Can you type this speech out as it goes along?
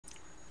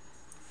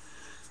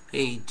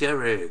Hey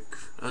Derek,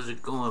 how's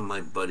it going, my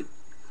buddy?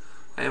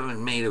 I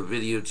haven't made a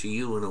video to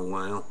you in a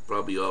while,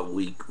 probably all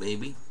week,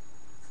 maybe.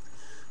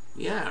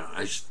 Yeah,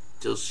 I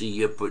still see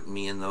you putting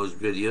me in those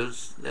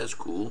videos. That's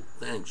cool.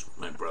 Thanks,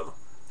 my brother.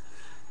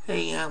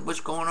 Hey, what's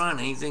going on?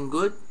 Anything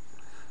good?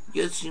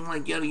 You seem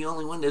like you're the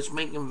only one that's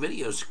making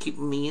videos,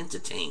 keeping me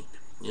entertained.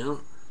 You know,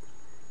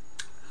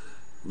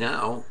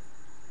 now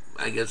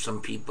I got some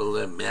people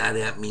that are mad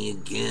at me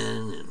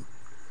again, and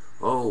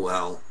oh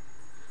well,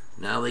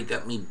 now they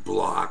got me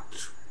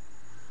blocked.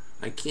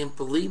 I can't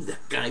believe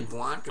that guy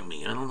blocking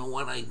me. I don't know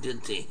what I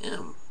did to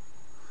him.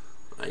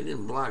 I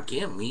didn't block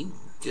him. He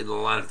did a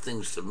lot of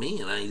things to me,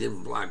 and I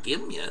didn't block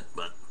him yet.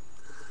 But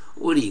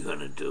what are you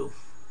gonna do?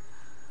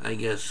 I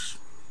guess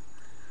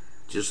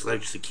just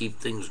likes to keep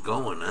things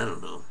going. I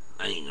don't know.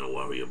 I ain't gonna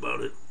worry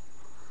about it.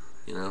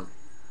 You know,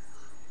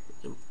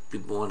 if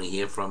people want to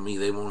hear from me,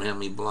 they won't have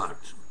me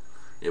blocked.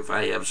 If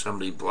I have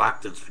somebody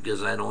blocked, it's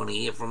because I don't want to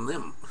hear from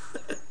them.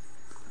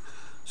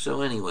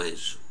 So,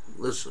 anyways,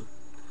 listen.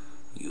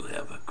 You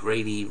have a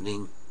great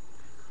evening.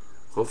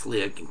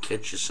 Hopefully, I can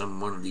catch you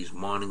some one of these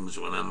mornings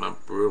when I'm up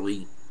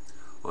early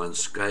on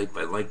Skype.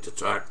 I like to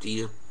talk to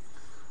you.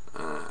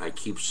 I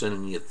keep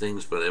sending you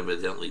things, but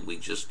evidently we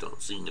just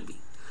don't seem to be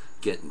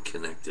getting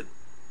connected.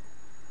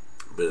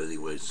 But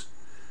anyways,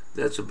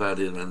 that's about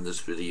it on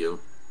this video.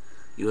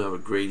 You have a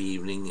great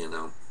evening,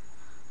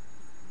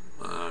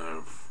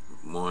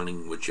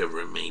 morning,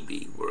 whichever it may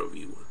be, wherever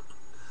you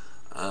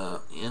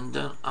are. And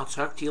I'll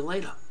talk to you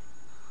later.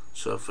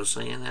 So for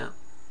saying that,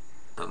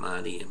 I'm out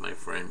of here, my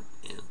friend,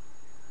 and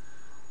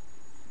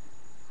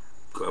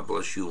God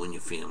bless you and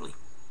your family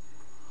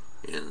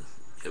and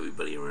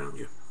everybody around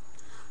you.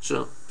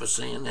 So for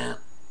saying that,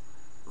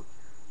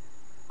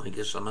 I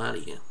guess I'm out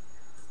of here.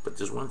 But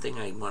there's one thing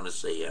I want to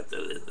say after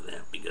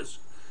that, because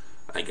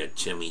I got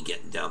Timmy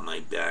getting down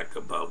my back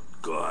about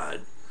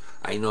God.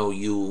 I know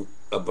you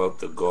about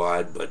the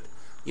God, but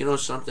you know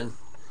something?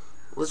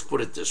 Let's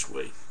put it this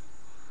way.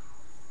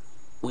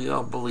 We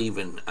all believe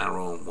in our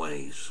own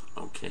ways,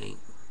 okay?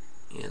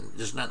 And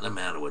there's nothing the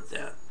matter with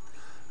that.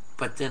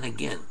 But then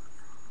again,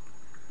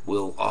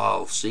 we'll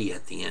all see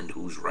at the end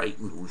who's right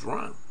and who's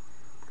wrong.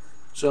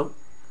 So,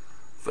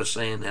 for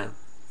saying that,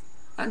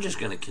 I'm just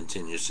going to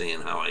continue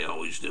saying how I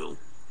always do.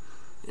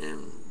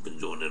 And been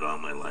doing it all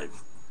my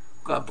life.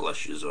 God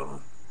bless you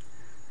all.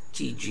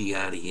 TG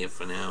out of here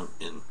for now,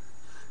 and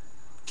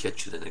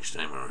catch you the next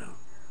time around.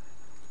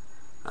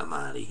 I'm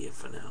out of here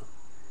for now.